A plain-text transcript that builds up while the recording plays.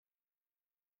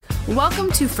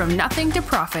Welcome to From Nothing to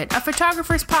Profit, a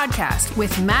photographer's podcast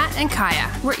with Matt and Kaya,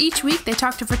 where each week they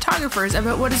talk to photographers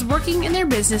about what is working in their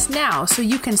business now so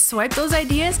you can swipe those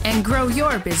ideas and grow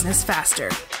your business faster.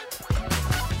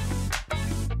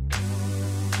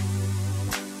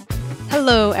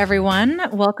 Hello, everyone.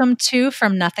 Welcome to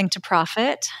From Nothing to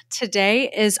Profit. Today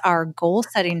is our goal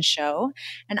setting show,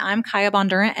 and I'm Kaya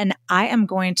Bondurant, and I am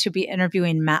going to be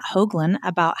interviewing Matt Hoagland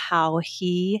about how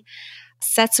he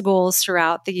sets goals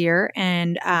throughout the year.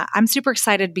 And I'm super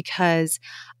excited because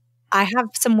I have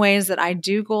some ways that I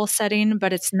do goal setting,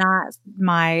 but it's not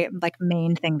my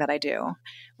main thing that I do.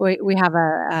 We have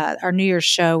our New Year's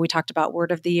show. We talked about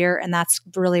word of the year, and that's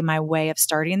really my way of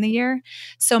starting the year.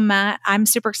 So Matt, I'm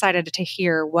super excited to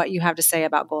hear what you have to say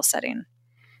about goal setting.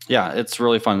 Yeah, it's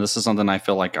really fun. This is something I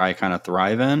feel like I kind of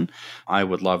thrive in. I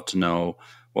would love to know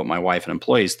what my wife and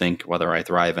employees think, whether I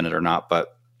thrive in it or not,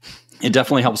 but it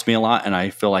definitely helps me a lot, and I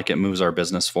feel like it moves our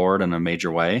business forward in a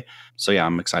major way. So yeah,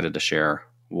 I'm excited to share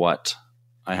what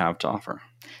I have to offer.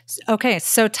 Okay,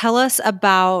 so tell us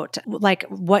about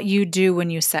what you do when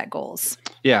you set goals.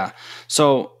 Yeah,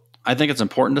 so I think it's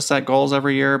important to set goals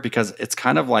every year because it's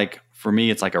kind of like, for me,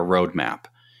 it's like a roadmap.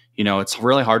 You know, it's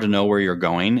really hard to know where you're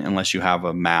going unless you have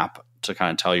a map to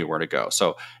kind of tell you where to go.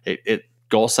 So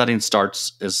goal setting is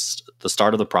the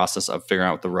start of the process of figuring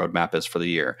out what the roadmap is for the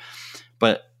year.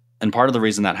 And part of the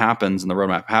reason that happens and the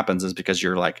roadmap happens is because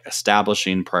you're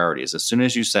establishing priorities. As soon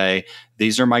as you say,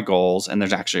 these are my goals, and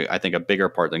there's actually, I think, a bigger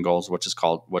part than goals, which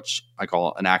I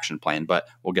call an action plan, but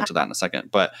we'll get to that in a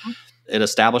second. But it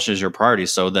establishes your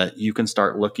priorities so that you can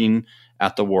start looking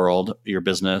at the world, your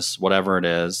business, whatever it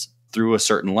is, through a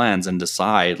certain lens and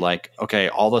decide okay,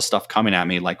 all this stuff coming at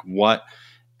me, what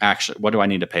do I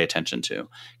need to pay attention to?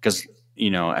 Because,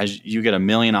 as you get a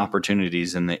million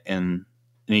opportunities in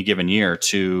any given year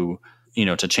to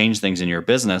change things in your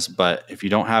business. But if you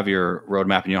don't have your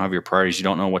roadmap and you don't have your priorities, you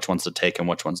don't know which ones to take and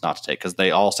which ones not to take because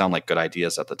they all sound like good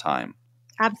ideas at the time.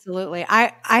 Absolutely.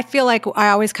 I feel like I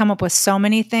always come up with so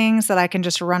many things that I can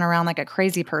just run around like a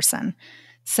crazy person.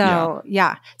 So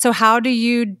yeah. So how do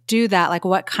you do that?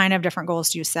 What kind of different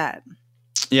goals do you set?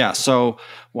 Yeah. So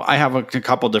I have a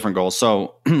couple different goals.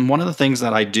 So one of the things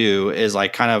that I do is this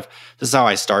is how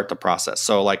I start the process.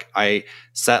 So I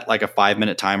set a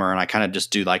 5-minute timer and I kind of just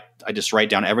do I just write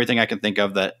down everything I can think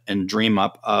of and dream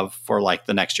up of for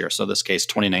the next year. So this case,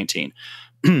 2019.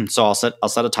 So I'll set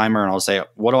a timer and I'll say,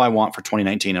 what do I want for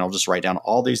 2019? And I'll just write down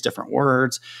all these different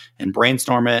words and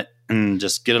brainstorm it and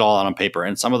just get it all out on paper.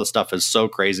 And some of the stuff is so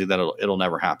crazy that it'll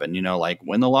never happen,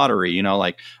 win the lottery,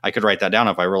 I could write that down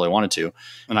if I really wanted to,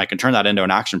 and I can turn that into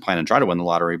an action plan and try to win the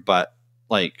lottery. But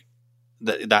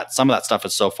that some of that stuff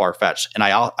is so far fetched.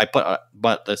 And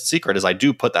but the secret is I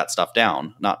do put that stuff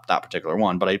down, not that particular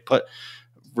one, but I put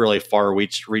really far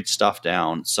reach stuff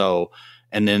down. So,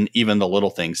 and then even the little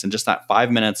things and just that 5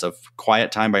 minutes of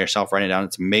quiet time by yourself writing it down.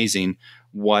 It's amazing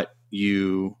what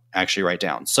you actually write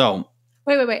down. So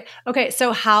wait. Okay.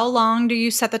 So how long do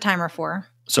you set the timer for?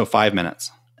 So 5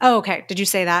 minutes. Oh, okay. Did you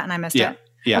say that and I missed it?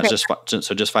 Yeah. Okay. Just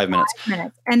 5 minutes. 5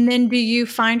 minutes. And then do you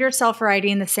find yourself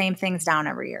writing the same things down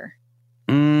every year?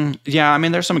 Yeah. I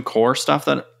mean, there's some core stuff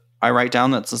that I write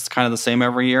down that's just kind of the same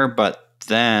every year, but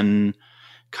then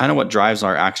kind of what drives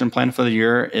our action plan for the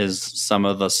year is some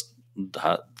of the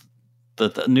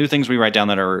new things we write down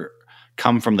that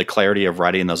come from the clarity of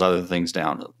writing those other things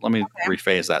down. Let me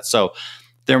rephrase that. So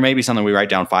there may be something we write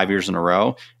down 5 years in a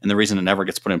row, and the reason it never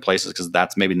gets put in place is because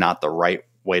that's maybe not the right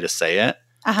way to say it.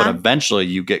 But eventually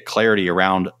you get clarity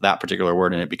around that particular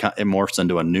word, and it morphs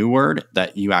into a new word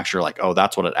that you actually are oh,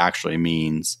 that's what it actually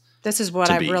means. This is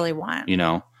what I really want.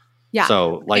 Yeah.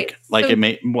 So it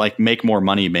may make more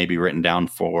money may be written down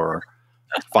for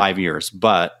 5 years,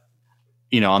 but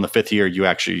on the 5th year,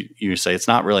 you say it's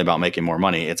not really about making more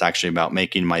money. It's actually about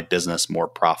making my business more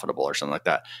profitable or something like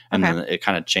that. And then it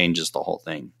kind of changes the whole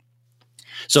thing.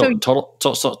 So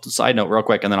side note real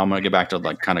quick, and then I'm going to get back to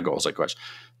kind of goals,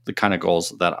 the kind of goals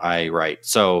that I write.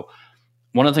 So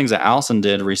one of the things that Allison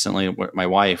did recently with my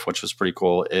wife, which was pretty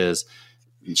cool, is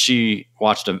she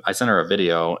I sent her a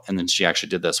video and then she actually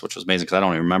did this, which was amazing because I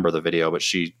don't even remember the video, but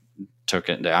she took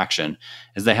it into action,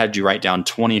 is they had you write down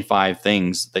 25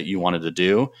 things that you wanted to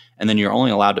do. And then you're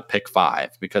only allowed to pick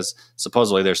 5 because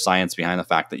supposedly there's science behind the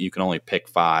fact that you can only pick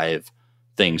 5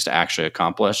 things to actually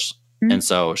accomplish. Mm-hmm. And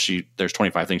so there's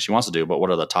 25 things she wants to do, but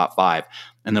what are the top 5?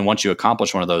 And then once you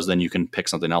accomplish one of those, then you can pick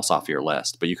something else off your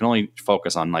list, but you can only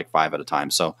focus on 5 at a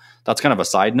time. So that's kind of a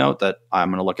side note that I'm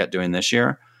going to look at doing this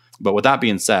year. But with that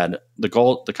being said, the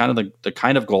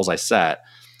kind of goals I set,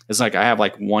 it's I have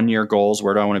 1 year goals.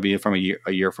 Where do I want to be from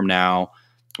a year from now?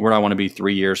 where do I want to be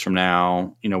 3 years from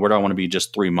now? Where do I want to be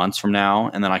just 3 months from now?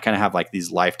 And then I kind of have like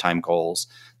these lifetime goals.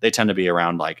 They tend to be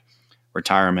around like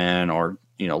retirement or,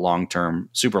 long-term,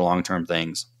 super long-term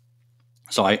things.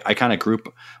 So I kind of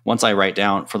group, once I write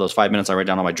down, for those 5 minutes, I write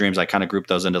down all my dreams, I kind of group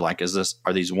those into like,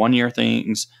 are these 1 year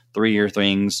things, 3 year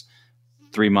things,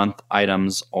 3 month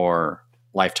items, or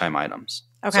lifetime items?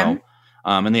 Okay. So,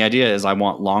 and the idea is I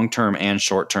want long-term and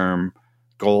short-term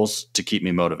goals to keep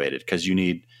me motivated, because you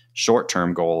need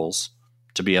short-term goals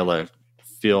to be able to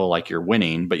feel like you're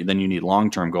winning, but then you need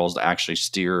long-term goals to actually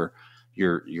steer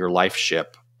your life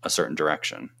ship a certain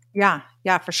direction. Yeah,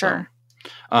 for sure.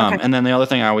 Okay. And then the other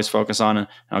thing I always focus on, and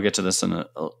I'll get to this in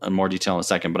more detail in a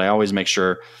second, but I always make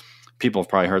sure, people have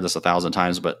probably heard this 1,000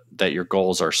 times, but that your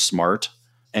goals are SMART.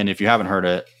 And if you haven't heard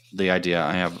it, the idea,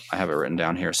 I have it written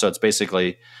down here. So it's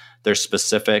basically, they're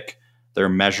specific, they're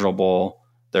measurable,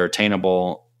 they're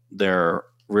attainable, they're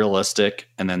realistic,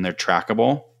 and then they're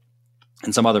trackable.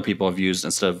 And some other people have used,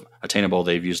 instead of attainable,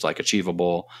 they've used like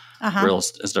achievable.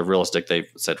 Instead of realistic, they've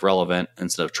said relevant.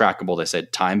 Instead of trackable, they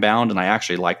said time bound. And I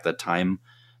actually like the time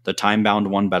bound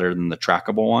one better than the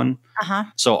trackable one.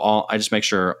 So I just make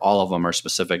sure all of them are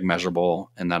specific,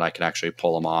 measurable, and that I can actually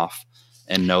pull them off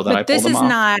and know that I pulled them off. This is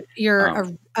not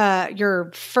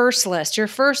your first list. Your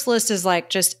first list is like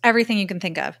just everything you can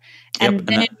think of. And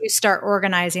then you start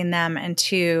organizing them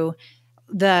into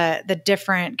the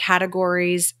different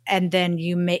categories, and then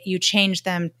you change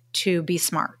them to be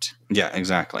SMART. Yeah,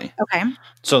 exactly. Okay.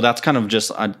 So that's kind of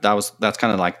just that's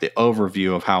kind of like the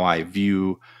overview of how I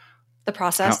view the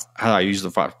process, how I use the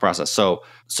process.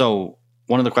 So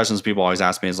one of the questions people always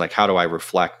ask me is like, how do I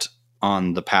reflect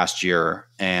on the past year,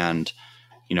 and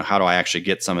how do I actually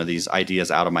get some of these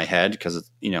ideas out of my head? Because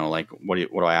like what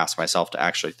do I ask myself to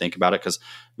actually think about it? Because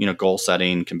goal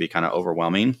setting can be kind of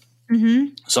overwhelming.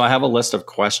 Mm-hmm. So I have a list of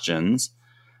questions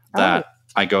that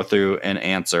I go through and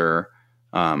answer.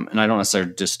 And I don't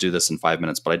necessarily just do this in 5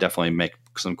 minutes, but I definitely make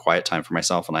some quiet time for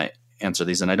myself and I answer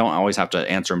these. And I don't always have to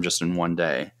answer them just in one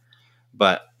day.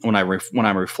 But when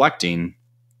I'm reflecting,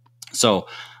 so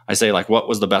I say like, what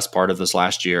was the best part of this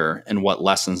last year, and what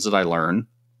lessons did I learn?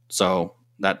 So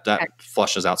that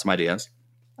flushes out some ideas.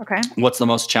 Okay. What's the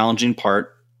most challenging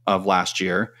part of last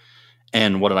year,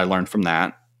 and what did I learn from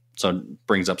that? So it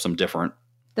brings up some different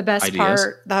the best ideas.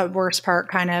 Part, the worst part,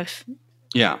 kind of.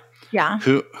 Yeah. Yeah.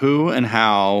 Who and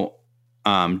how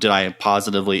did I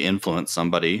positively influence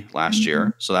somebody last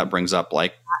year? So that brings up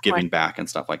like giving back and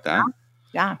stuff like that.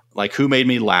 Yeah. Like who made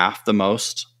me laugh the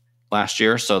most last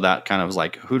year? So that kind of was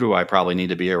like, who do I probably need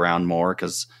to be around more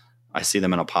because I see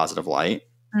them in a positive light?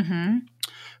 Mm-hmm.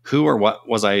 Who or what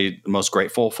was I most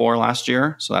grateful for last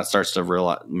year? So that starts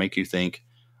to make you think,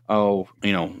 oh,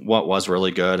 what was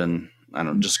really good? And I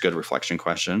don't know, just good reflection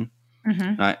question.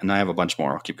 Mm-hmm. And I have a bunch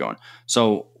more. I'll keep going.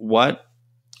 So what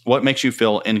makes you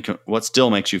feel what still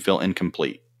makes you feel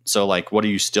incomplete? So like, what are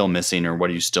you still missing, or what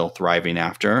are you still thriving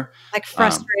after? Like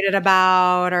frustrated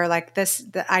about, or like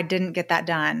I didn't get that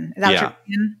done. Is that what you're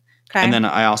saying? Okay. And then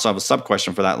I also have a sub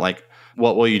question for that. Like,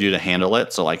 what will you do to handle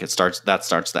it? So like that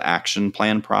starts the action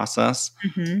plan process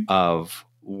of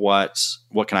what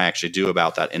can I actually do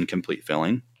about that incomplete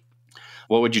feeling?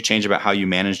 What would you change about how you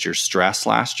managed your stress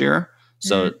last year?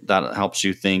 So that helps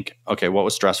you think, okay, what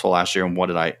was stressful last year, and what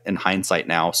did I, in hindsight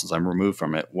now, since I'm removed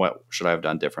from it, what should I have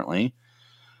done differently?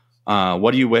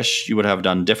 What do you wish you would have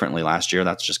done differently last year?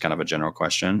 That's just kind of a general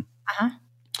question.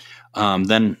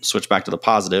 Then switch back to the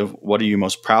positive. What are you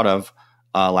most proud of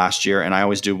last year? And I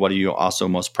always do, what are you also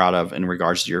most proud of in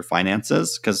regards to your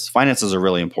finances? Because finances are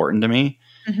really important to me.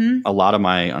 Mm-hmm.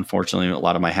 Unfortunately, a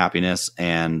lot of my happiness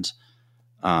and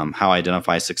how I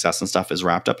identify success and stuff is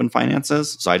wrapped up in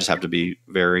finances. So I just have to be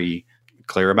very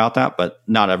clear about that, but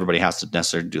not everybody has to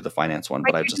necessarily do the finance one,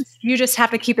 but you just have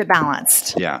to keep it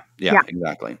balanced. Yeah,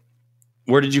 exactly.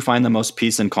 Where did you find the most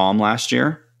peace and calm last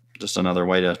year? Just another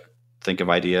way to think of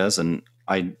ideas. And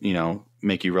I,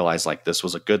 make you realize like this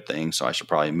was a good thing. So I should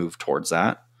probably move towards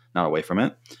that, not away from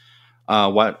it.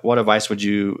 What advice would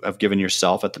you have given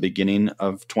yourself at the beginning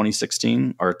of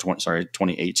 2016 or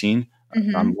 2018?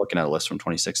 Mm-hmm. I'm looking at a list from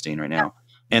 2016 right now.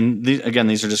 Yeah. And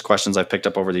these are just questions I've picked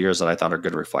up over the years that I thought are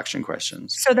good reflection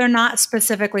questions. So they're not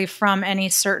specifically from any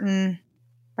certain,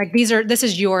 like this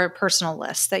is your personal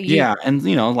list that you. Yeah. And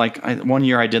one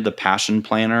year I did the passion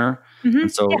planner. Mm-hmm.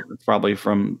 And so it's probably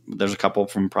there's a couple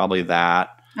from probably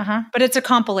that. But it's a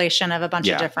compilation of a bunch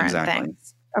of different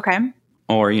things. Okay.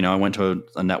 Or, I went to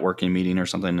a networking meeting or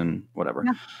something and whatever.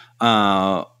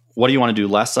 Yeah. What do you want to do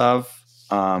less of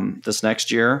this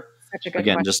next year? Such a good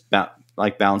question. Just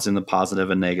like balancing the positive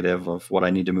and negative of what I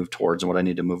need to move towards and what I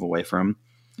need to move away from.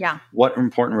 Yeah. What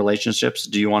important relationships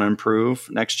do you want to improve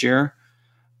next year?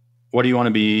 What do you want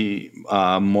to be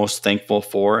most thankful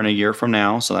for in a year from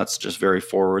now? So that's just very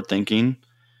forward thinking.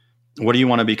 What do you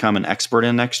want to become an expert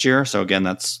in next year? So again,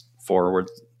 that's forward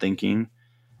thinking.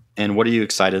 And what are you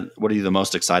the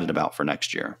most excited about for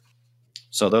next year?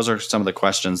 So those are some of the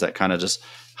questions that kind of just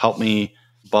help me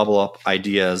bubble up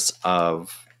ideas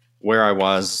of where I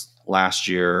was last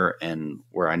year and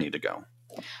where I need to go.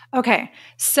 Okay.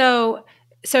 So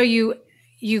you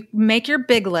make your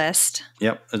big list.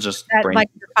 Yep. It's just like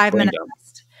your 5-minute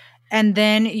list. And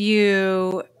then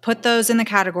you put those in the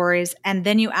categories, and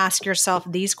then you ask yourself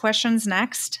these questions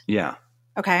next. Yeah.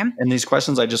 Okay. And these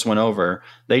questions I just went over,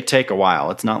 they take a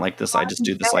while. It's not like this. I just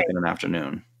do this like in an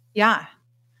afternoon. Yeah.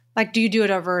 Like, do you do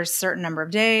it over a certain number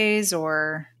of days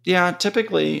or? Yeah,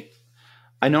 typically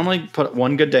I normally put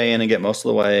one good day in and get most of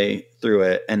the way through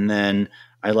it. And then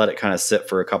I let it kind of sit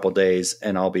for a couple of days,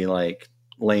 and I'll be like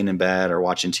laying in bed or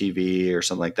watching TV or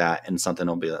something like that. And something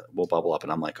will bubble up,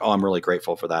 and I'm like, oh, I'm really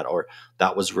grateful for that. Or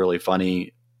that was really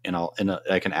funny. And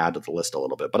I can add to the list a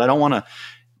little bit, but I don't want to,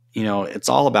 it's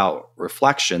all about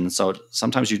reflection. So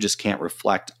sometimes you just can't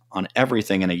reflect on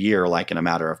everything in a year, like in a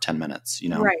matter of 10 minutes,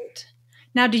 Right.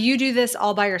 Now, do you do this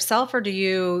all by yourself, or do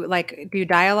you do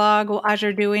dialogue as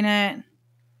you're doing it?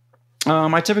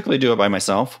 I typically do it by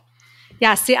myself.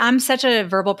 Yeah. See, I'm such a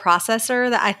verbal processor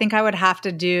that I think I would have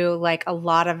to do like a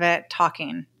lot of it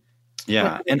talking.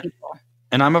 Yeah.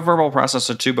 And I'm a verbal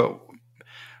processor too, but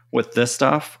with this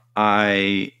stuff,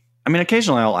 I mean,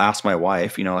 occasionally I'll ask my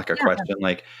wife, like a question,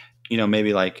 like,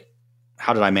 maybe like,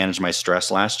 how did I manage my stress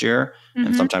last year? Mm-hmm.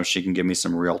 And sometimes she can give me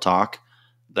some real talk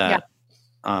that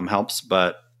helps.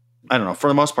 But I don't know. For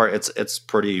the most part,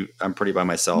 I'm pretty by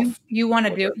myself. You want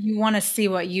to see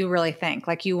what you really think.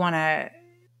 Like you want to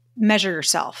measure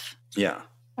yourself. Yeah.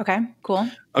 Okay, cool.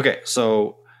 Okay.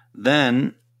 So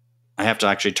then I have to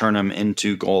actually turn them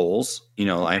into goals.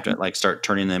 I have to start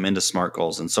turning them into SMART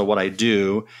goals. And so what I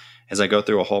do is I go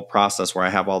through a whole process where I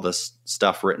have all this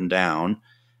stuff written down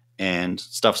and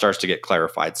stuff starts to get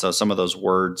clarified. So some of those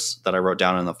words that I wrote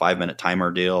down in the 5-minute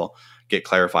timer deal get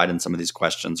clarified in some of these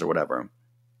questions or whatever.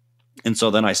 And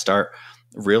so then I start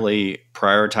really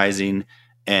prioritizing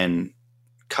and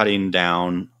cutting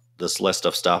down this list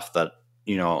of stuff that,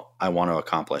 I want to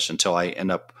accomplish until I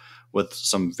end up with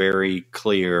some very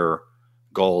clear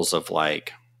goals of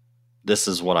like, this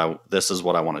is what I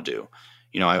want to do.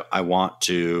 I want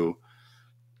to,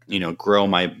 grow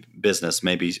my business,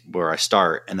 maybe where I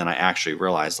start. And then I actually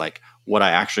realize like what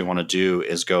I actually want to do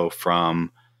is go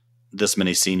from this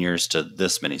many seniors to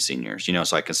this many seniors,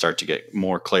 so I can start to get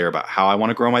more clear about how I want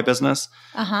to grow my business.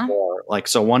 Uh-huh. Or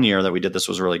so one year that we did this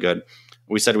was really good.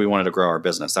 We said we wanted to grow our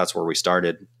business. That's where we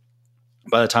started.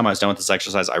 By the time I was done with this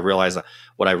exercise, I realized that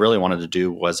what I really wanted to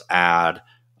do was add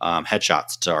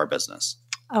headshots to our business.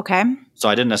 Okay. So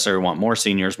I didn't necessarily want more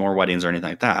seniors, more weddings or anything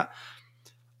like that.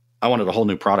 I wanted a whole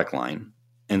new product line.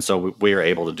 And so we were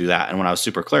able to do that. And when I was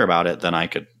super clear about it, then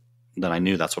I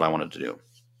knew that's what I wanted to do.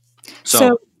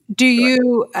 So do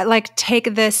you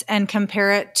take this and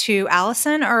compare it to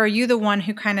Allison, or are you the one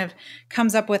who kind of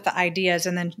comes up with the ideas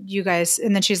and then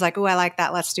she's like, oh, I like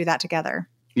that. Let's do that together.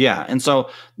 Yeah. And so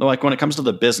when it comes to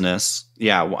the business,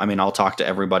 I'll talk to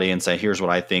everybody and say, here's what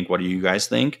I think. What do you guys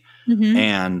think? Mm-hmm.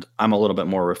 And I'm a little bit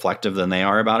more reflective than they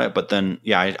are about it. But then,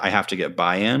 I have to get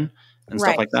buy-in and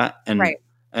stuff like that. And,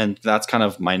 and that's kind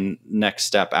of my next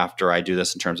step after I do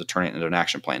this in terms of turning it into an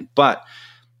action plan. But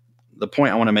the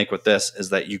point I want to make with this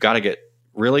is that you got to get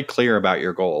really clear about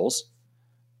your goals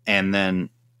and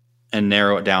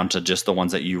narrow it down to just the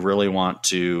ones that you really want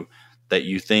to, that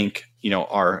you think,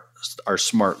 are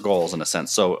SMART goals in a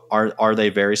sense. So are they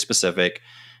very specific?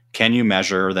 Can you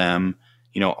measure them?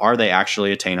 Are they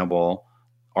actually attainable?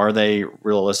 Are they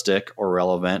realistic or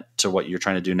relevant to what you're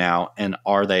trying to do now? And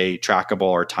are they trackable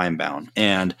or time bound?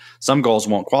 And some goals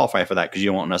won't qualify for that because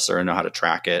you won't necessarily know how to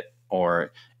track it,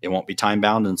 or it won't be time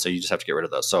bound. And so you just have to get rid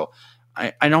of those. So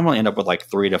I normally end up with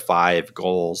 3 to 5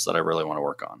 goals that I really want to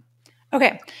work on.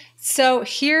 Okay. So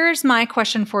here's my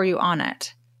question for you on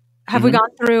it. Have we gone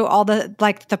through all the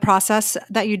process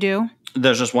that you do?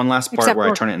 There's just one last part where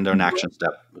I turn it into an action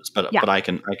step, but I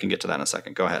can get to that in a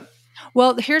second. Go ahead.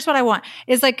 Well, here's what I want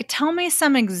is tell me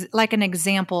some an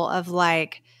example of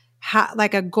how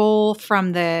a goal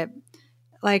from the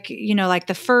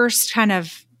the first kind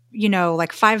of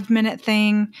 5-minute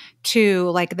thing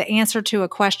to the answer to a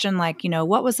question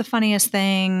what was the funniest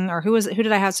thing, or who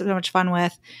did I have so much fun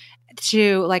with,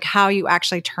 to how you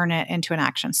actually turn it into an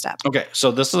action step. Okay. So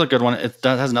this is a good one. It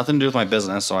has nothing to do with my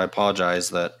business. So I apologize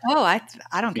that. Oh, I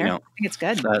don't care. I think it's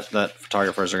good. That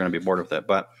photographers are going to be bored with it.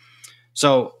 But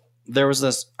so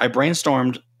I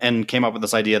brainstormed and came up with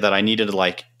this idea that I needed to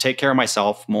like take care of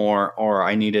myself more, or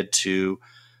I needed to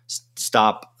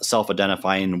stop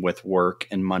self-identifying with work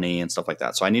and money and stuff like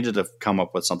that. So I needed to come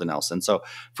up with something else. And so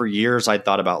for years I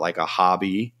thought about like a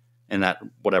hobby, and that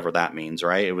whatever that means,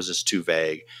 right? It was just too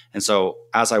vague. And so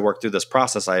as I worked through this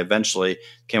process, I eventually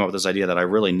came up with this idea that I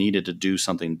really needed to do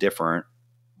something different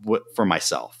for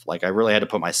myself. Like I really had to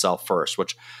put myself first,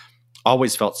 which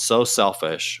always felt so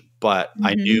selfish, but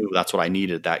I knew that's what I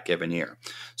needed that given year.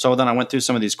 So then I went through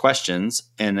some of these questions,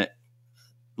 and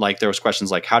like there was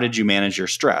questions like, how did you manage your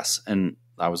stress? And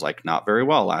I was like, not very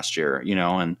well last year,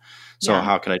 and so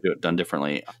how could I do it done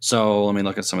differently? So let me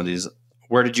look at some of these.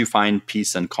 Where did you find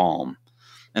peace and calm?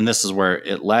 And this is where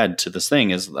it led to this thing,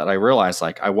 is that I realized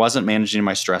like I wasn't managing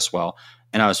my stress well,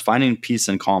 and I was finding peace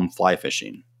and calm fly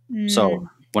fishing. So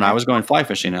when I was going fly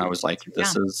fishing, I was like,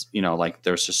 this is, like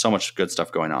there's just so much good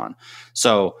stuff going on.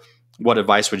 So what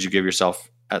advice would you give yourself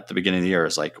at the beginning of the year?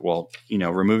 Is like, well,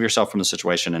 remove yourself from the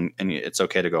situation, and it's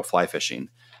okay to go fly fishing.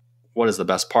 What is the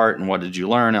best part, and what did you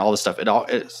learn, and all this stuff?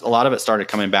 A lot of it started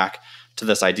coming back to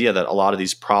this idea that a lot of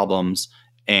these problems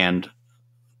and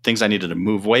things I needed to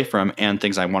move away from and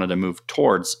things I wanted to move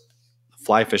towards,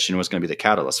 fly fishing was going to be the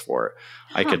catalyst for it.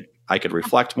 I could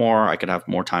reflect more. I could have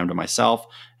more time to myself.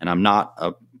 And I'm not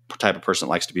a type of person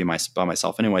that likes to be by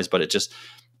myself anyways, but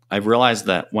I realized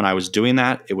that when I was doing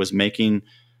that, it was making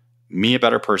me a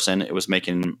better person. It was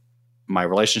making my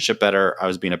relationship better. I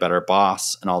was being a better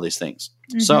boss and all these things.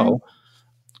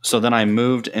 So then I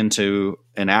moved into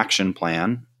an action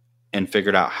plan and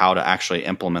figured out how to actually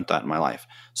implement that in my life.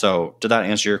 So did that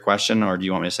answer your question, or do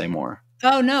you want me to say more?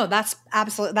 Oh no, that's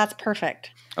perfect.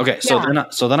 Okay. So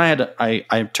then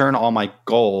I turn all my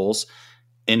goals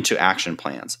into action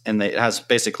plans, and it has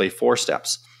basically 4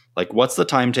 steps. Like, what's the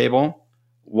timetable?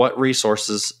 What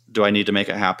resources do I need to make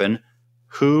it happen?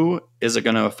 Who is it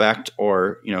going to affect,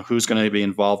 or, who's going to be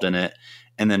involved in it?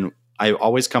 And then I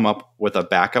always come up with a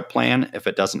backup plan if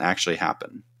it doesn't actually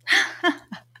happen.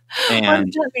 And what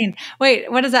does that mean?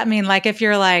 Wait, what does that mean? Like if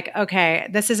you're like, okay,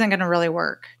 this isn't going to really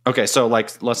work. Okay. So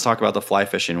like, let's talk about the fly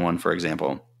fishing one, for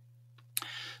example.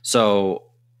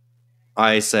 So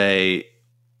I say,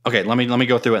 okay, let me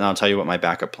go through it and I'll tell you what my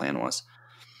backup plan was.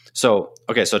 So,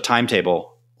 okay. So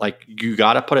timetable, like you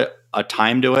got to put a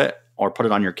time to it, or put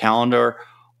it on your calendar,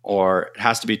 or it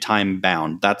has to be time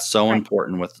bound. That's so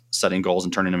important with setting goals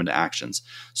and turning them into actions.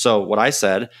 So what I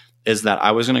said is that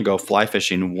I was going to go fly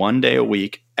fishing 1 day a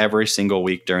week, every single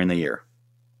week during the year.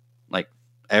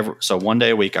 So 1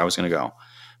 day a week I was going to go.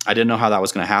 I didn't know how that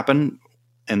was going to happen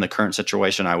in the current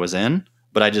situation I was in,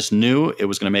 but I just knew it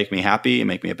was going to make me happy and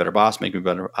make me a better boss, make me a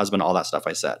better husband, all that stuff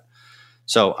I said.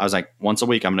 So I was like, once a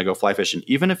week, I'm going to go fly fishing,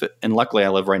 and luckily I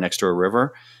live right next to a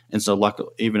river. And so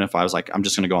even if I was like, I'm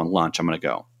just going to go on lunch, I'm going to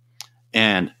go.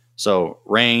 And so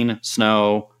rain,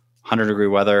 snow, 100-degree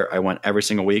weather, I went every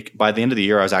single week. By the end of the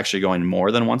year, I was actually going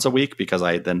more than once a week, because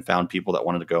I then found people that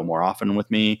wanted to go more often with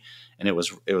me. And it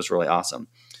was really awesome.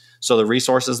 So the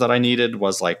resources that I needed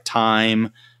was like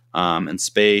time and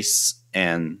space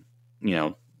and,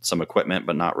 some equipment,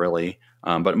 but not really.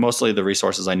 But mostly the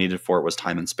resources I needed for it was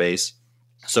time and space.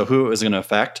 So who it was going to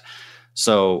affect?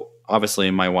 So obviously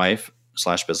my wife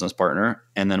 / business partner,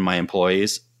 and then my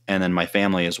employees, and then my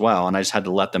family as well. And I just had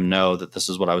to let them know that this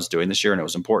is what I was doing this year, and it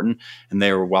was important. And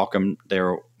they were welcome. They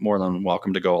were more than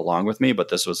welcome to go along with me, but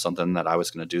this was something that I was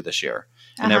going to do this year.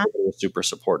 And everybody was super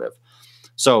supportive.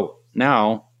 So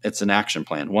now it's an action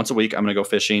plan. Once a week, I'm going to go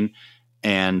fishing,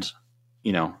 and,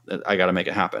 I got to make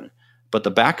it happen. But the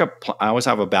backup, I always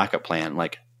have a backup plan.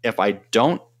 Like if I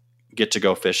don't get to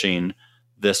go fishing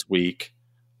this week,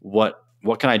 what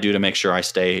can I do to make sure I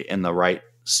stay in the right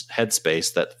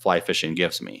headspace that fly fishing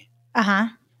gives me?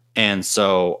 And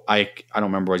so I don't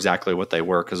remember exactly what they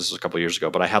were, because this was a couple of years ago,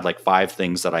 but I had like 5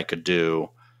 things that I could do.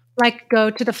 Like go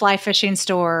to the fly fishing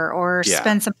store, or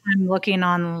spend some time looking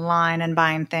online and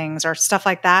buying things, or stuff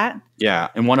like that. Yeah.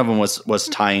 And one of them was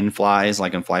tying flies.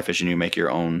 Like in fly fishing, you make your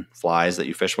own flies that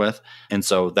you fish with. And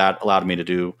so that allowed me to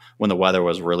do, when the weather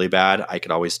was really bad, I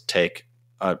could always take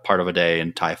a part of a day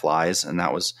and tie flies. And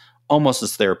that was almost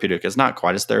as therapeutic. It's not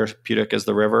quite as therapeutic as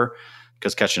the river,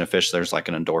 because catching a fish, there's like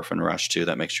an endorphin rush too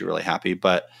that makes you really happy.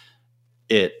 But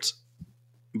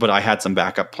I had some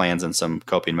backup plans and some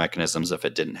coping mechanisms if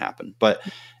it didn't happen. But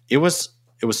it was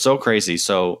so crazy.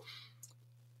 So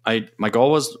my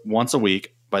goal was once a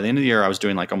week. By the end of the year, I was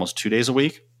doing like almost 2 days a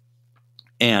week.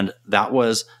 And that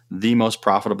was the most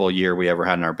profitable year we ever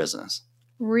had in our business.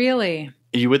 Really?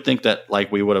 You would think that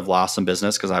like we would have lost some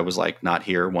business because I was like not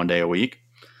here 1 day a week.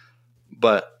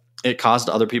 But it caused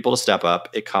other people to step up.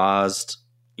 It caused,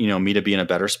 me to be in a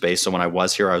better space. So when I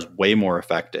was here, I was way more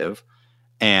effective,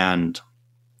 and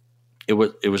it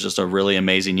was just a really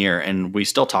amazing year. And we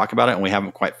still talk about it, and we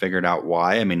haven't quite figured out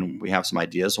why. I mean, we have some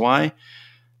ideas why,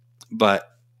 but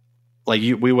like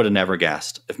we would have never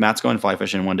guessed if Matt's going fly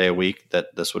fishing one day a week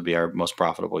that this would be our most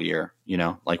profitable year.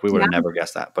 Like we would have never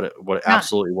guessed that, but it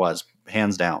absolutely was,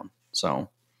 hands down. So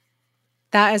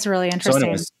that is really interesting. So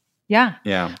anyways,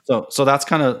 yeah. So that's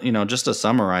kind of, just to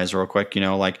summarize real quick,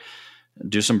 like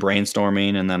do some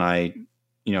brainstorming, and then I,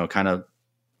 kind of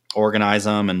organize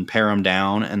them and pare them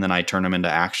down, and then I turn them into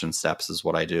action steps is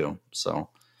what I do. So,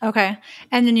 okay.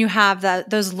 And then you have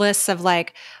those lists of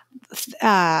like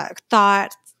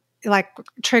thought, like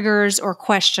triggers or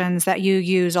questions that you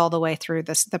use all the way through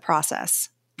the process.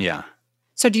 Yeah.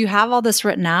 So do you have all this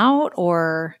written out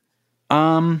or?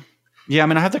 Yeah, I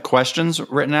mean, I have the questions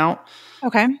written out.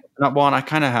 Okay. Well, and I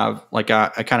kind of have I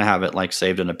kind of have it like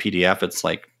saved in a PDF. It's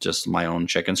like just my own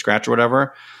chicken scratch or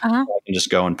whatever. Uh-huh. So I can just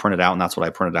go and print it out, and that's what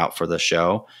I printed out for the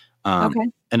show.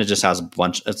 Okay. And it just has a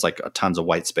bunch. It's like tons of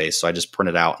white space. So I just print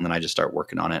it out, and then I just start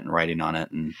working on it and writing on it.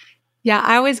 And yeah,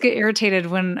 I always get irritated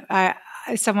when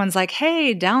someone's like,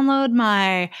 hey, download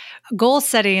my goal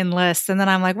setting list. And then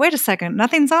I'm like, wait a second,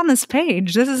 nothing's on this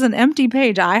page. This is an empty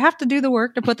page. I have to do the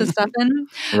work to put the stuff in.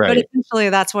 Right. But essentially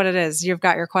that's what it is. You've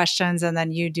got your questions and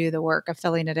then you do the work of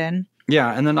filling it in.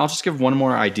 Yeah. And then I'll just give one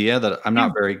more idea that I'm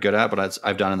not very good at, but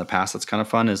I've done in the past. That's kind of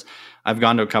fun is I've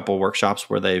gone to a couple of workshops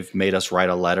where they've made us write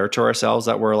a letter to ourselves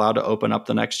that we're allowed to open up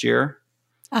the next year.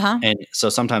 Uh-huh. And so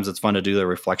sometimes it's fun to do the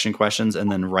reflection questions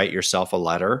and then write yourself a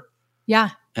letter.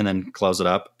 Yeah. And then close it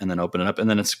up and then open it up. And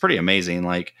then it's pretty amazing,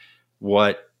 like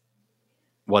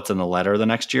what's in the letter the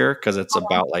next year. Cause it's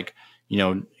about like,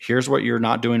 here's what you're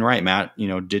not doing right, Matt.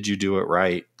 Did you do it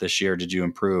right this year? Did you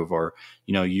improve? Or,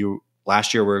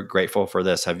 last year we're grateful for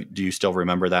this. Do you still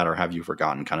remember that, or have you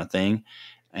forgotten, kind of thing?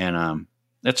 And,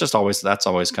 it's just that's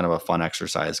always kind of a fun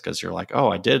exercise. Cause you're like, oh,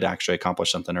 I did actually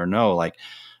accomplish something, or no, like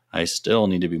I still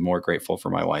need to be more grateful for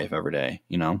my wife every day,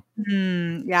 Yeah.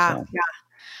 So. Yeah.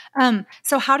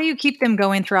 So how do you keep them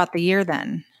going throughout the year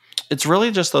then? It's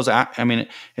really just those.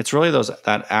 It's really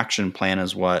that action plan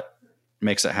is what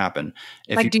makes it happen.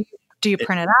 Do you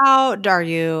print it out? Are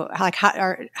you like,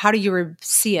 how do you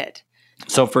see it?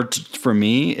 So for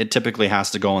me, it typically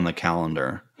has to go on the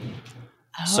calendar.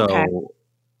 Oh, so,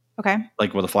 okay.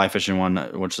 Like with the fly fishing one,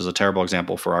 which is a terrible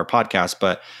example for our podcast,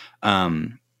 but,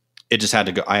 it just had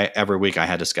to go. Every week I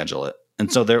had to schedule it.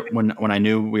 And so when I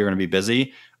knew we were going to be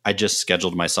busy, I just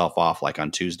scheduled myself off like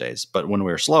on Tuesdays. But when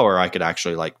we were slower, I could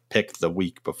actually like pick the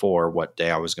week before what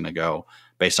day I was going to go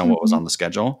based on what was on the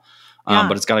schedule.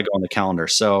 But it's got to go on the calendar.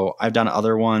 So I've done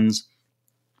other ones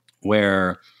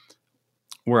where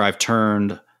I've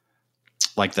turned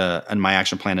like and my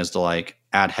action plan is to like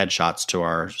add headshots to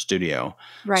our studio.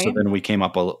 Right. So then we came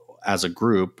up as a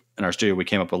group in our studio, we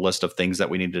came up with a list of things that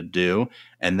we needed to do.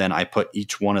 And then I put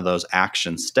each one of those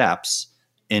action steps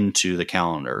into the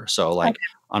calendar. So like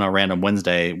on a random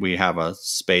Wednesday, we have a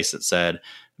space that said,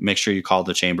 make sure you call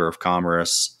the Chamber of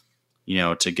Commerce,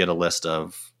 to get a list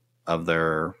of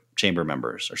their chamber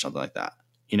members or something like that,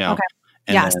 Okay.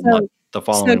 And then so the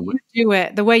following week, you do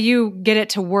it. The way you get it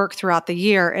to work throughout the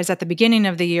year is at the beginning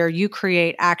of the year, you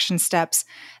create action steps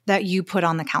that you put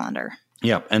on the calendar.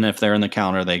 Yep. And if they're in the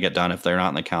calendar, they get done. If they're not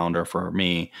in the calendar, for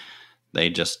me, they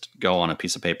just go on a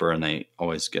piece of paper and they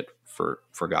always get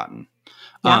forgotten.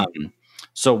 Yeah.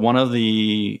 So one of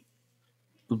the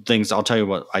things, I'll tell you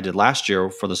what I did last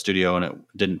year for the studio, and it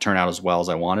didn't turn out as well as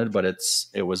I wanted, but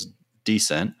it was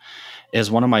decent, is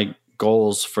one of my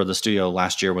goals for the studio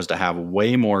last year was to have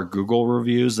way more Google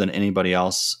reviews than anybody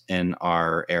else in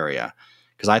our area.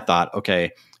 Because I thought,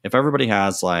 okay, if everybody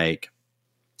has like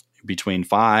between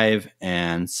 5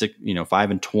 and 6,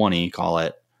 5 and 20, call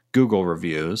it, Google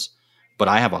reviews, but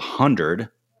I have 100,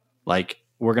 like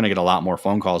we're going to get a lot more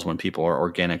phone calls when people are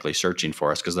organically searching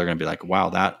for us, because they're going to be like, wow,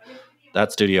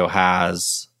 that studio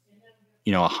has,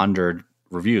 100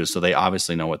 reviews. So they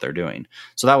obviously know what they're doing.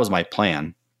 So that was my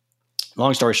plan.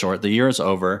 Long story short, the year is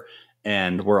over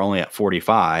and we're only at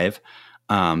 45.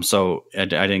 So I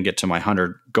didn't get to my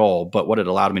 100 goal, but what it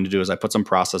allowed me to do is I put some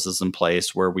processes in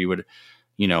place where we would,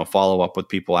 follow up with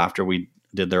people after we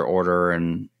did their order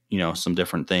and, some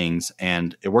different things.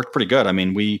 And it worked pretty good. I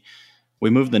mean, we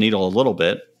moved the needle a little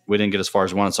bit. We didn't get as far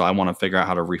as we wanted. So I want to figure out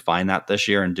how to refine that this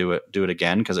year and do it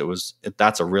again. Because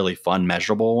that's a really fun,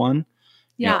 measurable one.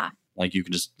 Yeah. Like you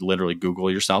can just literally Google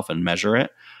yourself and measure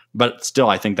it. But still,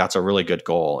 I think that's a really good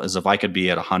goal, is if I could be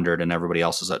at 100 and everybody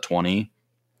else is at 20,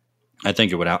 I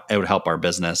think it would help our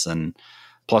business. And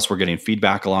plus we're getting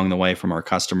feedback along the way from our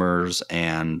customers,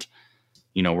 and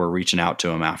we're reaching out to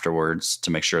them afterwards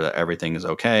to make sure that everything is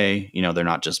okay. They're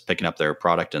not just picking up their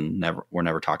product and we're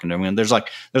never talking to them. And there's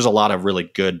a lot of really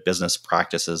good business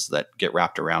practices that get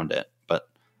wrapped around it, but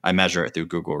I measure it through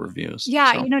Google reviews.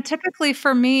 Yeah. So. Typically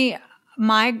for me,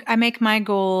 I make my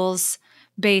goals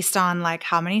based on like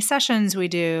how many sessions we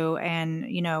do and,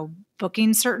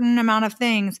 booking certain amount of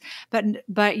things, but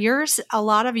a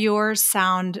lot of yours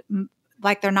sound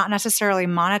like they're not necessarily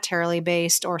monetarily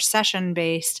based or session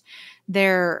based.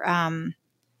 They're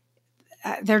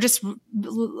just a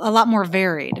lot more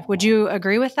varied. Would you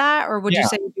agree with that? Or would you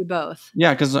say you do both?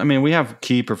 Yeah. Cause we have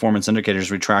key performance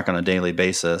indicators we track on a daily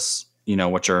basis,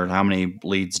 which are how many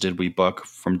leads did we book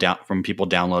from people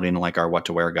downloading like our what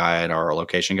to wear guide or our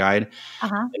location guide,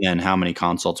 and then how many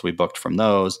consults we booked from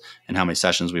those and how many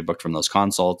sessions we booked from those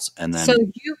consults. And then, so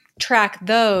you track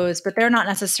those, but they're not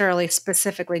necessarily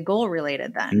specifically goal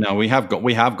related then. No, we have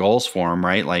goals for them,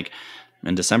 right? Like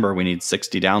in December, we need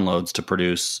 60 downloads to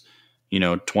produce,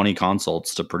 20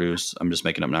 consults to produce, I'm just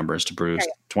making up numbers, to produce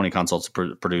 20 consults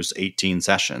to produce 18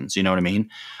 sessions. You know what I mean?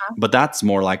 But that's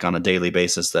more like on a daily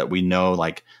basis that we know,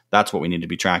 like that's what we need to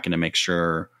be tracking to make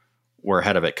sure we're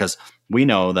ahead of it. Cause we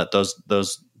know that those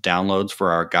downloads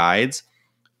for our guides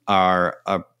are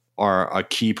a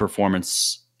key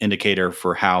performance indicator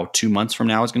for how 2 months from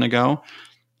now is going to go.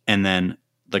 And then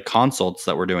the consults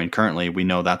that we're doing currently, we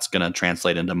know that's going to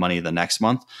translate into money the next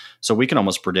month. So we can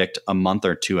almost predict a month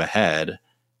or two ahead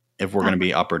if we're going to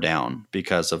be up or down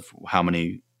because of how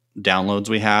many downloads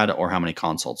we had or how many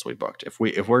consults we booked.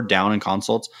 If we're down in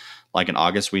consults, like in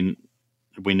August, we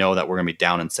know that we're going to be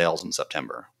down in sales in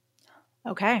September.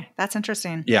 Okay. That's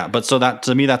interesting. Yeah. But so that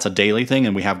to me, that's a daily thing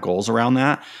and we have goals around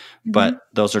that. But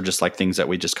those are just like things that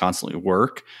we just constantly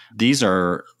work. These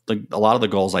are a lot of the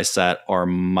goals I set are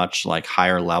much like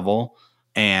higher level,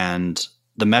 and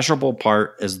the measurable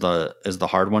part is the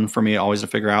hard one for me always to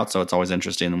figure out. So it's always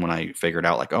interesting when I figure it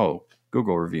out, like, oh,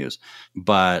 Google reviews.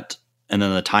 And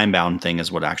then the time bound thing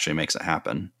is what actually makes it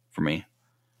happen for me.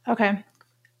 Okay.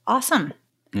 Awesome.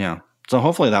 Yeah. So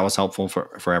hopefully that was helpful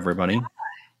for everybody.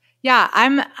 Yeah,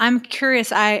 I'm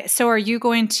curious. So are you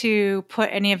going to put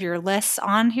any of your lists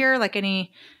on here, like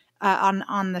any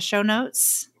on the show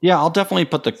notes? Yeah, I'll definitely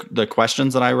put the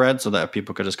questions that I read so that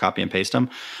people could just copy and paste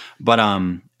them. But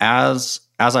as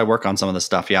I work on some of the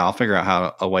stuff, I'll figure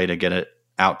out a way to get it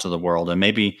out to the world. And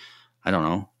maybe, I don't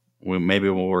know,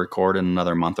 we'll record in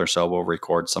another month or so. We'll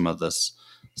record some of this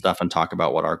stuff and talk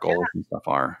about what our goals and stuff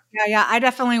are. Yeah, I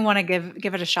definitely want to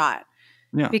give it a shot.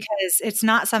 Yeah. Because it's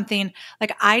not something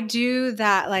like I do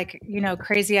that, like,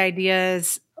 crazy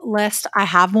ideas list. I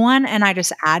have one and I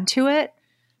just add to it,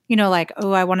 like,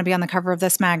 oh, I want to be on the cover of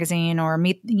this magazine or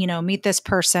meet this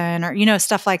person or,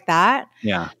 stuff like that.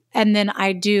 Yeah. And then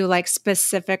I do like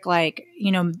specific, like,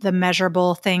 the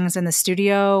measurable things in the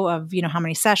studio of, how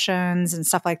many sessions and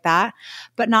stuff like that,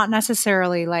 but not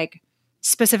necessarily like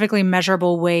specifically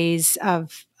measurable ways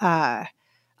of,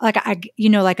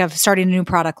 like of starting a new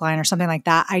product line or something like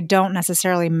that. I don't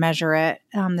necessarily measure it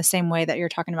the same way that you're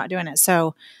talking about doing it.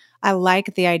 So I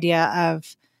like the idea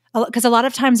of, because a lot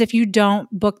of times if you don't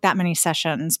book that many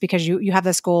sessions because you have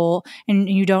this goal and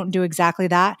you don't do exactly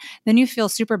that, then you feel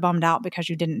super bummed out because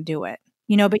you didn't do it,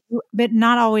 but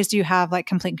not always do you have like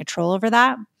complete control over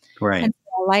that. Right. And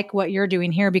so I like what you're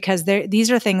doing here because these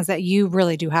are things that you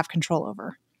really do have control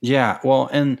over. Yeah. Well,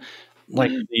 and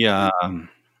like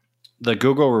the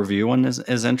Google review one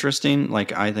is interesting.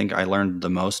 Like, I think I learned the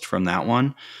most from that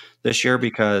one this year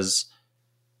because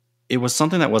it was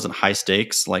something that wasn't high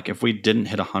stakes. Like, if we didn't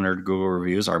hit 100 Google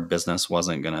reviews, our business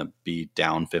wasn't going to be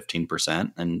down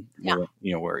 15%. And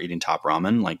we're eating top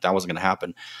ramen. Like, that wasn't going to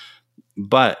happen.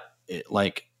 But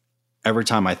like every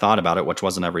time I thought about it, which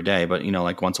wasn't every day, but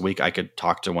like once a week, I could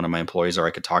talk to one of my employees or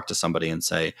I could talk to somebody and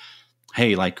say,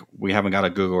 hey, like, we haven't got a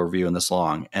Google review in this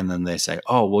long. And then they say,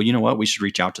 oh, well, you know what? We should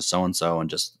reach out to so-and-so and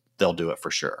just, they'll do it for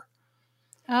sure.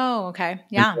 Oh, okay.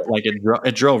 Yeah. So, like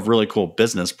it drove really cool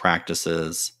business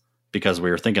practices because we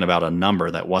were thinking about a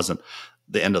number that wasn't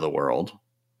the end of the world.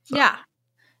 So. Yeah.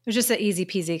 It was just an easy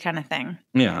peasy kind of thing.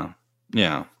 Yeah.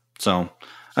 Yeah. So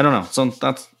I don't know. So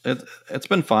that's it. It's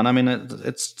been fun. I mean,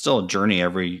 it's still a journey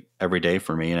every day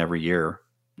for me and every year,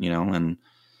 and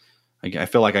I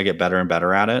feel like I get better and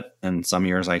better at it. And some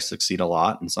years I succeed a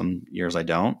lot and some years I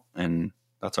don't. And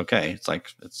that's okay. It's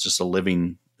like, it's just a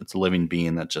living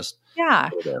being that just. Yeah.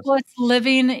 Well, it's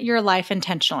living your life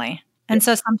intentionally. And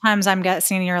so sometimes I'm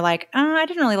guessing you're like, oh, I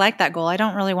didn't really like that goal. I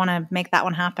don't really want to make that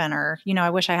one happen. Or, I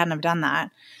wish I hadn't have done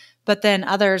that. But then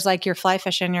others, like you're fly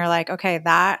fishing, you're like, okay,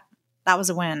 that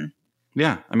was a win.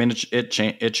 Yeah. I mean, it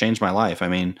changed my life. I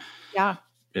mean, yeah.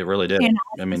 It really did. And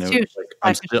I mean, too,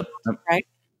 I'm still, right?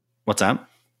 What's that?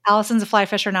 Allison's a fly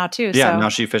fisher now too. Yeah, so. Now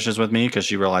she fishes with me because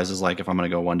she realizes like if I'm going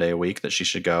to go one day a week that she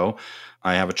should go.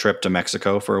 I have a trip to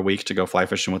Mexico for a week to go fly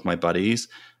fishing with my buddies.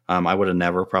 I would have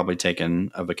never probably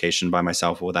taken a vacation by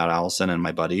myself without Allison and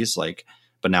my buddies.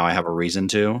 But now I have a reason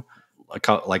to.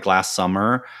 Like last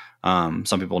summer,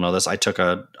 some people know this. I took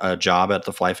a job at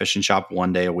the fly fishing shop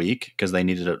one day a week because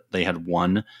they had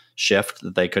one shift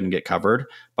that they couldn't get covered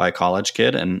by a college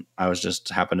kid, and I was just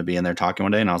happened to be in there talking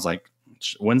one day, and I was like,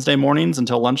 Wednesday mornings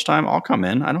until lunchtime, I'll come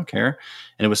in. I don't care.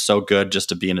 And it was so good just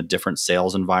to be in a different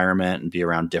sales environment and be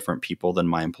around different people than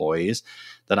my employees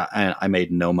that I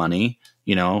made no money,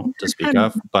 to speak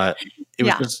of, but it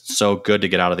was just so good to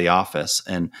get out of the office.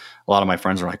 And a lot of my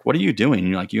friends are like, what are you doing? And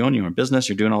you're like, you own your own business.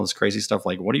 You're doing all this crazy stuff.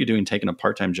 Like, what are you doing taking a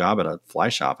part-time job at a fly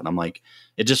shop? And I'm like,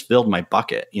 it just filled my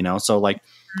bucket, So like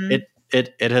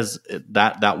it has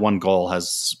that one goal has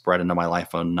spread into my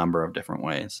life a number of different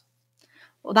ways.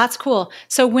 Well, that's cool.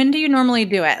 So when do you normally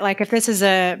do it? Like if this is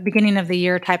a beginning of the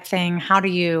year type thing,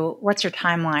 what's your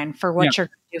timeline for what you're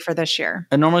going to do for this year?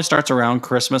 It normally starts around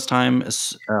Christmas time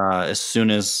as soon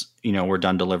as, we're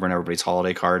done delivering everybody's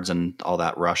holiday cards and all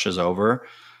that rush is over.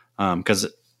 Because,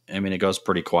 it goes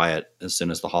pretty quiet as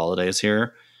soon as the holiday is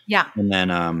here. Yeah. And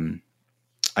then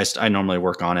I normally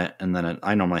work on it, and then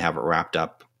I normally have it wrapped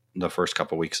up the first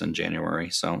couple weeks in January.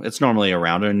 So it's normally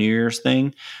around a New Year's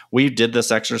thing. We did this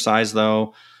exercise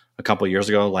though a couple years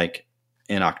ago, like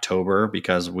in October,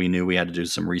 because we knew we had to do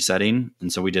some resetting. And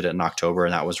so we did it in October,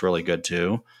 and that was really good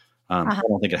too. I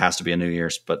don't think it has to be a New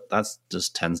Year's, but that's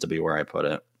just tends to be where I put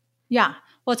it. Yeah.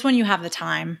 Well, it's when you have the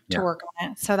time to work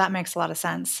on it. So that makes a lot of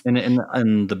sense.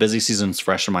 And the busy season's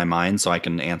fresh in my mind, so I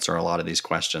can answer a lot of these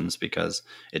questions because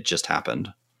it just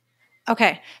happened.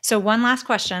 Okay. So one last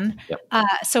question. Yep.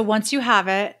 So once you have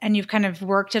it and you've kind of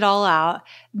worked it all out,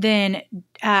 then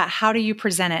how do you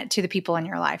present it to the people in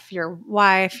your life, your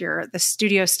wife, the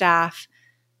studio staff?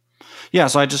 Yeah.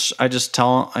 So I just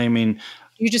tell,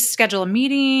 you just schedule a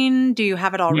meeting. Do you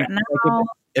have it all written out?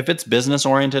 If it's business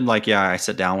oriented, I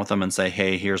sit down with them and say,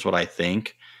 hey, here's what I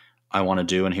think I want to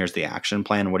do. And here's the action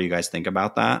plan. What do you guys think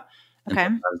about that? Okay.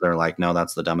 And they're like, no,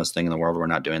 that's the dumbest thing in the world. We're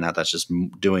not doing that. That's just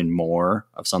doing more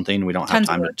of something. We don't have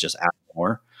time to just add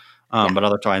more. But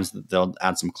other times they'll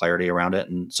add some clarity around it.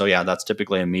 And so, that's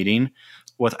typically a meeting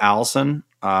with Allison.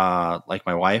 Like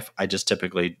my wife,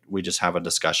 we just have a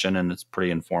discussion, and it's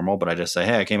pretty informal, but I just say,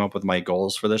 hey, I came up with my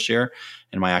goals for this year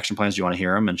and my action plans. Do you want to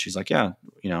hear them? And she's like, yeah,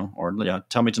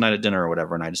 tell me tonight at dinner or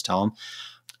whatever. And I just tell them.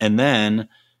 And then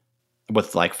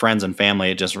with like friends and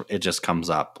family, it just comes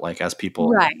up like as people,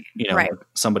 right. Like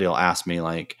somebody will ask me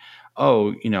like,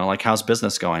 oh, like how's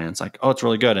business going? And it's like, oh, it's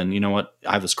really good. And you know what?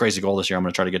 I have this crazy goal this year. I'm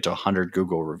going to try to get to 100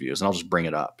 Google reviews, and I'll just bring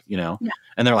it up,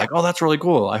 and they're like, oh, that's really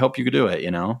cool. I hope you could do it,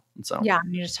 And so,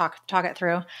 you just talk it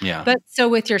through. Yeah. But so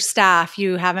with your staff,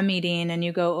 you have a meeting and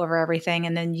you go over everything,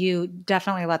 and then you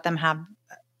definitely let them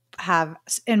have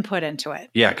input into it.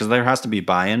 Yeah. Cause there has to be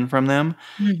buy-in from them.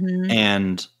 Mm-hmm.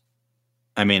 And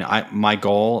my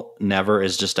goal never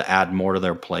is just to add more to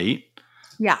their plate.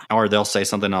 Yeah. Or they'll say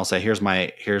something and I'll say, here's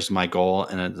my goal,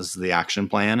 and this is the action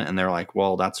plan. And they're like,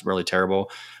 well, that's really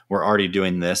terrible. We're already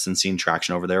doing this and seeing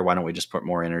traction over there. Why don't we just put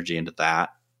more energy into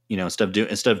that? Instead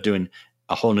of doing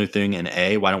a whole new thing in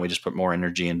A, why don't we just put more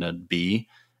energy into B?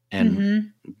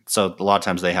 And so a lot of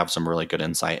times they have some really good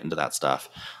insight into that stuff.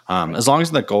 As long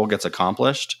as the goal gets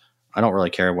accomplished, I don't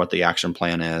really care what the action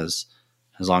plan is,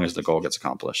 as long as the goal gets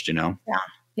accomplished, Yeah.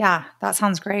 Yeah. That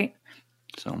sounds great.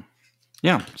 So,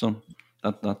 yeah. So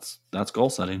that's goal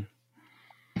setting.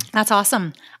 That's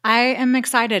awesome. I am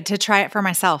excited to try it for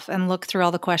myself and look through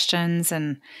all the questions,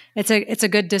 and it's a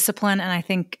good discipline. And I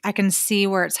think I can see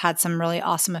where it's had some really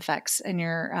awesome effects in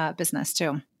your business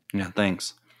too. Yeah.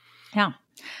 Thanks. Yeah.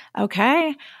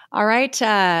 Okay. All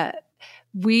right.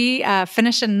 We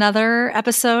finished another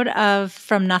episode of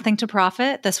From Nothing to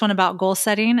Profit, this one about goal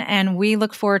setting, and we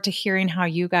look forward to hearing how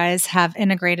you guys have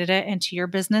integrated it into your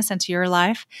business, into your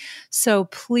life. So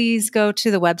please go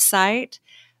to the website.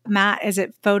 Matt, is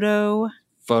it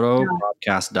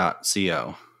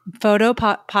photopodcast.co?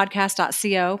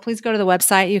 photopodcast.co. Please go to the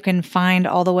website. You can find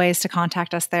all the ways to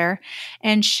contact us there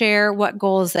and share what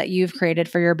goals that you've created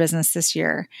for your business this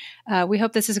year. We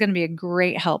hope this is going to be a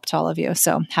great help to all of you.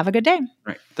 So have a good day. All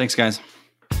right. Thanks, guys.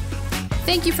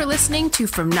 Thank you for listening to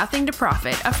From Nothing to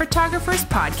Profit, a photographer's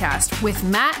podcast with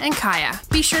Matt and Kaya.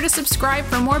 Be sure to subscribe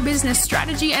for more business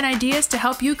strategy and ideas to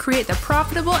help you create the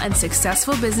profitable and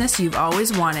successful business you've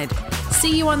always wanted.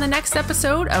 See you on the next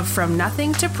episode of From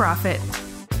Nothing to Profit.